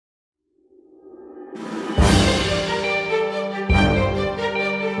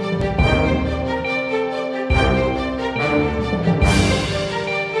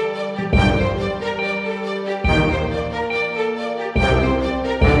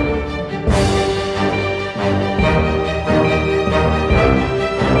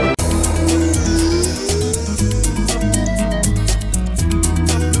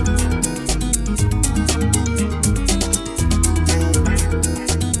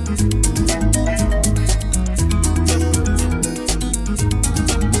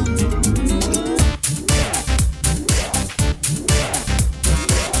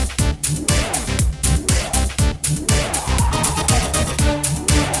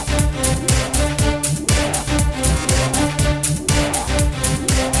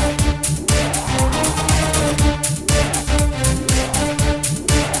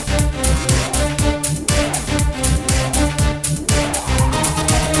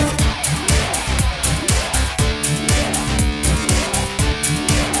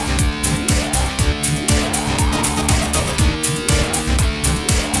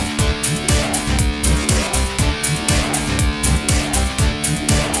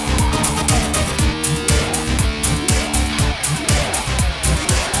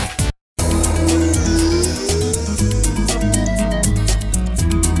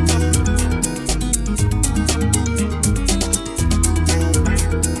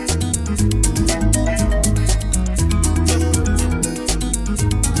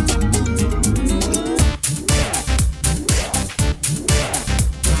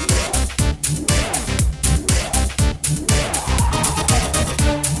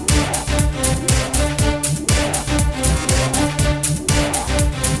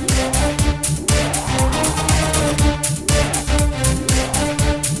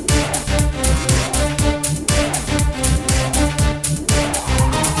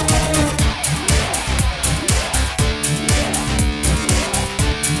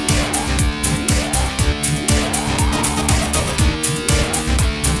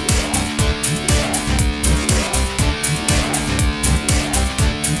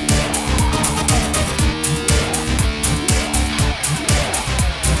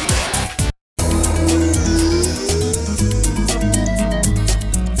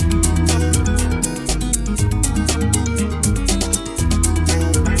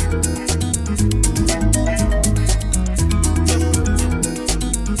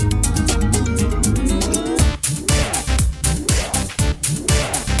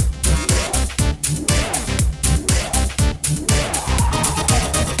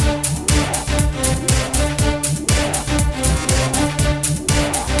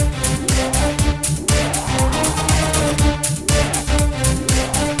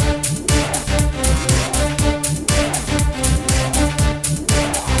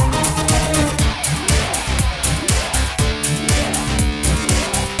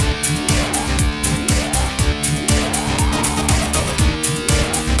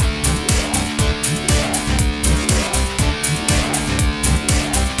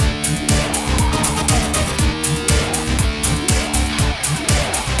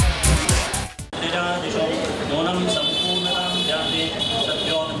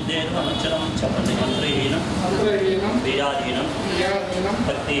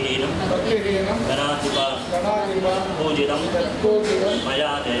भक्तिहीनं गणाधिपा पूजितं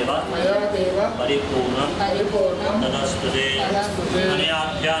मया देव परिपूर्णं तदस्तुते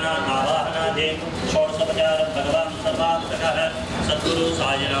अनयाध्यानावाहनादे षोडशोपचार भगवान् सर्वात्मकः सद्गुरु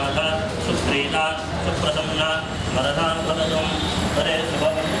साईनाथ सुप्रीता सुप्रसन्ना वरदां वदतुं हरे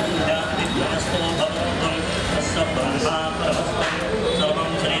शुभमस्तु भगवतं तस्य ब्रह्मा परमस्तं सर्वं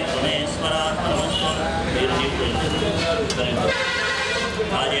श्री परमेश्वरात्मनमस्तु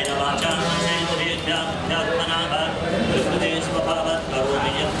कायेन वाचा सेन्द्रियात्मना प्रकृते स्वभावात्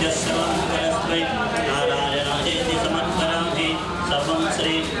करोमि यद्यस्मै नारायणादेति समर्पयामि सर्वं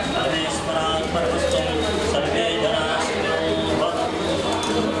श्री परमेश्वरात्मनमस्तु सर्वे जनाः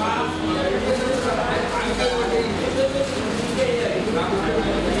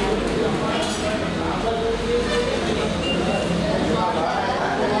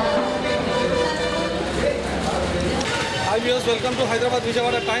Hi viewers, welcome to Hyderabad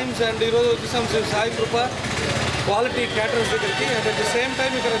Vijayawada Times and ఈరోజు వచ్చేసాం సాయి కృప క్వాలిటీ క్యాటరర్స్ దగ్గరికి and at the same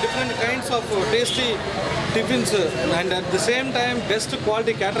time ఇక్కడ different kinds of tasty tiffins and at the same time best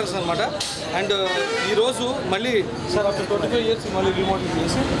quality caterers అనమాట. అండ్ ఈరోజు మళ్ళీ సార్ ఆఫ్టర్ 25 years మళ్ళీ remodel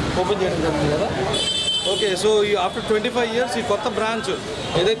చేసి open చేయడం జరిగింది కదా. ఓకే, సో ఈ ఆఫ్టర్ 25 years ఈ కొత్త బ్రాంచ్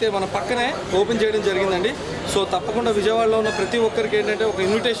ఏదైతే మన పక్కనే ఓపెన్ చేయడం జరిగిందండి. సో తప్పకుండా విజయవాడలో ఉన్న ప్రతి ఒక్కరికి ఏంటంటే ఒక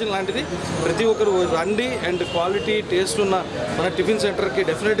ఇన్విటేషన్ లాంటిది, ప్రతి ఒక్కరు రండి అండ్ క్వాలిటీ టేస్ట్ ఉన్న మన టిఫిన్ సెంటర్కి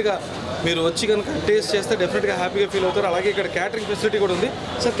డెఫినెట్గా మీరు వచ్చి కనుక టేస్ట్ చేస్తే డెఫినెట్గా హ్యాపీగా ఫీల్ అవుతారు. అలాగే ఇక్కడ క్యాటరింగ్ ఫెసిలిటీ కూడా ఉంది.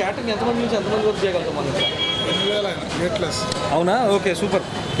 సార్ క్యాటరింగ్ ఎంతమంది నుంచి ఎంతమంది వరకు చేయగలుగుతాం మనం? అవునా, ఓకే సూపర్.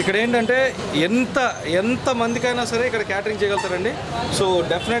 ఇక్కడ ఏంటంటే ఎంత మందికైనా సరే ఇక్కడ క్యాటరింగ్ చేయగలుగుతారండి. సో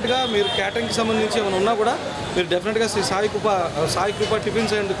డెఫినెట్గా మీరు క్యాటరింగ్కి సంబంధించి ఏమైనా ఉన్నా కూడా మీరు డెఫినెట్గా సాయి కృప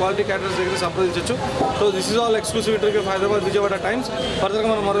టిఫిన్స్ అండ్ క్వాలిటీ క్యాటరర్స్ దగ్గర సంప్రదించవచ్చు. So this is all exclusive interview of Hyderabad Vijayawada times. ఫర్దర్గా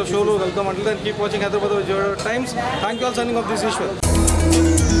మనం మరో షోలో వెళ్తాం అంటే దాన్ని keep watching Hyderabad Vijayawada times. Thank you all signing off this Eshwar.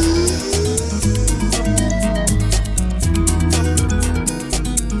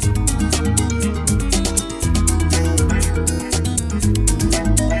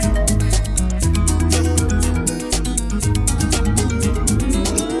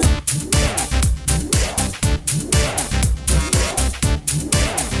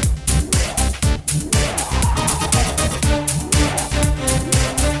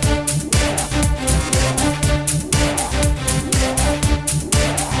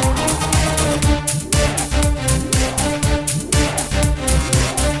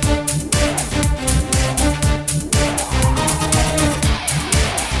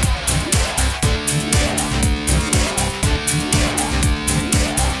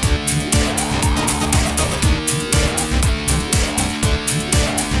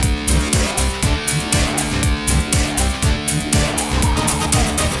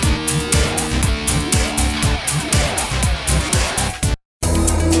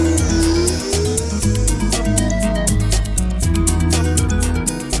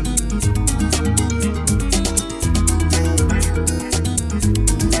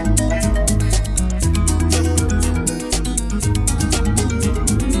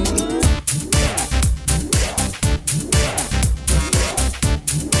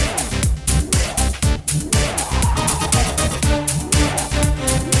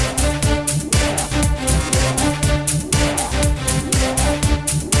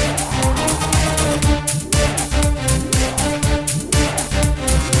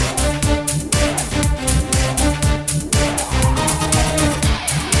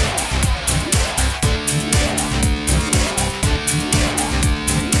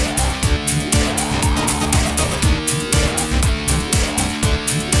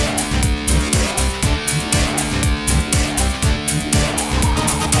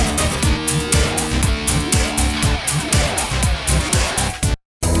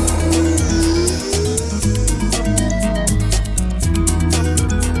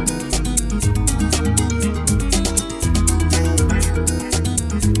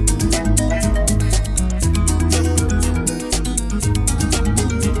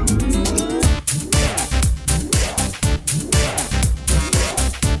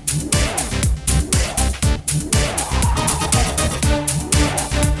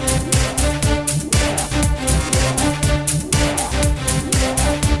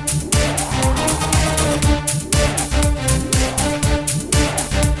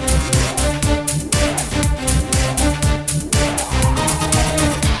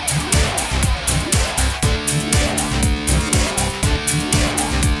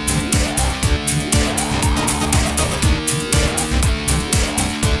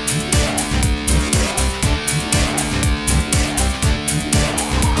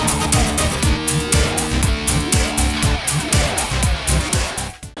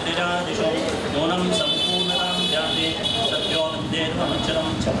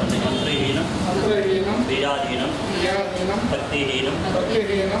 భక్తిహీనం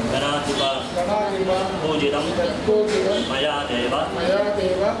గణాధిప పూజితం మయా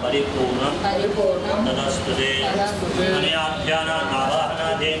దేవ పరిపూర్ణం తదస్తుతే అనయా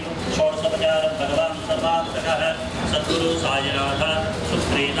ధ్యానావాహనాదే షోడశోపచార భగవాన్ సర్వాత్మకః సద్గురు సాయినాథ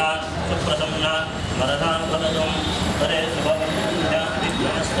సుప్రీత సుప్రసన్న వరదాన్ భవతుం హరే శుభం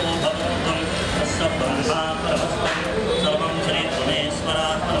విఘ్నస్తు భవంతుం తస్య బ్రహ్మా పరమస్తం సర్వం శ్రీ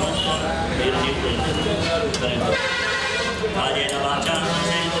పరమేశ్వరార్పణమస్తు. కాయేన వాచా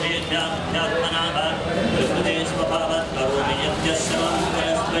మనసేంద్రియాత్మనా ప్రకృతే స్వభావాత్ కరోమి యద్యస్సర్వం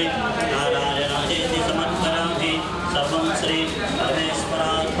తస్మై నారాయణాయేతి సమర్పయామి. సర్వం శ్రీ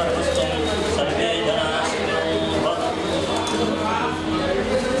పరమేశ్వరార్పణమస్తు. సర్వే జనాః సుఖినో భవంతు.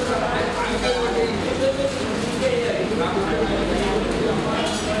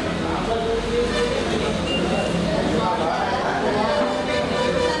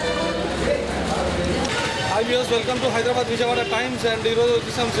 Hi viewers, welcome to Hyderabad Vijayawada Times and ఈరోజు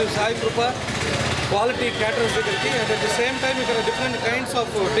వచ్చేసాం సాయి కృప క్వాలిటీ క్యాటరర్స్ దగ్గరికి. And at the same time ఇక్కడ different kinds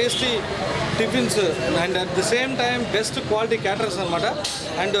of tasty tiffins and at the same time best quality caterers అనమాట.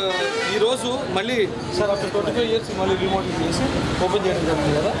 అండ్ ఈరోజు మళ్ళీ సార్ ఆఫ్టర్ 25 years మళ్ళీ రిమోడల్ చేసి open చేయడం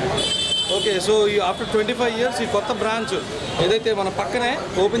జరిగింది కదా. ఓకే, సో ఈ ఆఫ్టర్ 25 years ఈ కొత్త బ్రాంచ్ ఏదైతే మన పక్కనే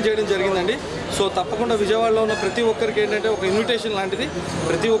ఓపెన్ చేయడం జరిగిందండి. సో తప్పకుండా విజయవాడలో ఉన్న ప్రతి ఒక్కరికి ఏంటంటే ఒక ఇన్విటేషన్ లాంటిది,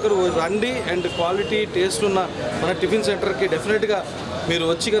 ప్రతి ఒక్కరు రండి అండ్ క్వాలిటీ టేస్ట్ ఉన్న మన టిఫిన్ సెంటర్కి డెఫినెట్గా మీరు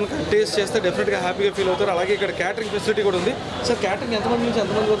వచ్చి కనుక టేస్ట్ చేస్తే డెఫినెట్గా హ్యాపీగా ఫీల్ అవుతారు. అలాగే ఇక్కడ క్యాటరింగ్ ఫెసిలిటీ కూడా ఉంది. సార్ క్యాటరింగ్ ఎంతమంది నుంచి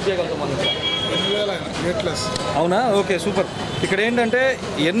ఎంతమంది వరకు చేయగలుగుతాం మనం? అవునా, ఓకే సూపర్. ఇక్కడ ఏంటంటే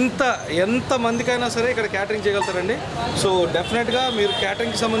ఎంత మందికైనా సరే ఇక్కడ క్యాటరింగ్ చేయగలుగుతారండి. సో డెఫినెట్గా మీరు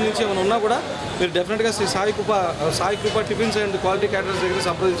క్యాటరింగ్కి సంబంధించి ఏమైనా ఉన్నా కూడా మీరు డెఫినెట్గా సాయి కృప టిఫిన్స్ అండ్ క్వాలిటీ క్యాటరర్స్ దగ్గర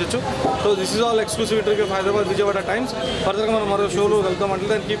సంప్రదించవచ్చు. So this is all exclusive interview of Hyderabad Vijayawada times. ఫర్దర్గా మనం మరో షోలో వెళ్తాం అంటే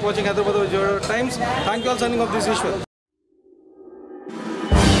దాన్ని keep watching Hyderabad Vijayawada times. Thank you all signing off this Eshwar.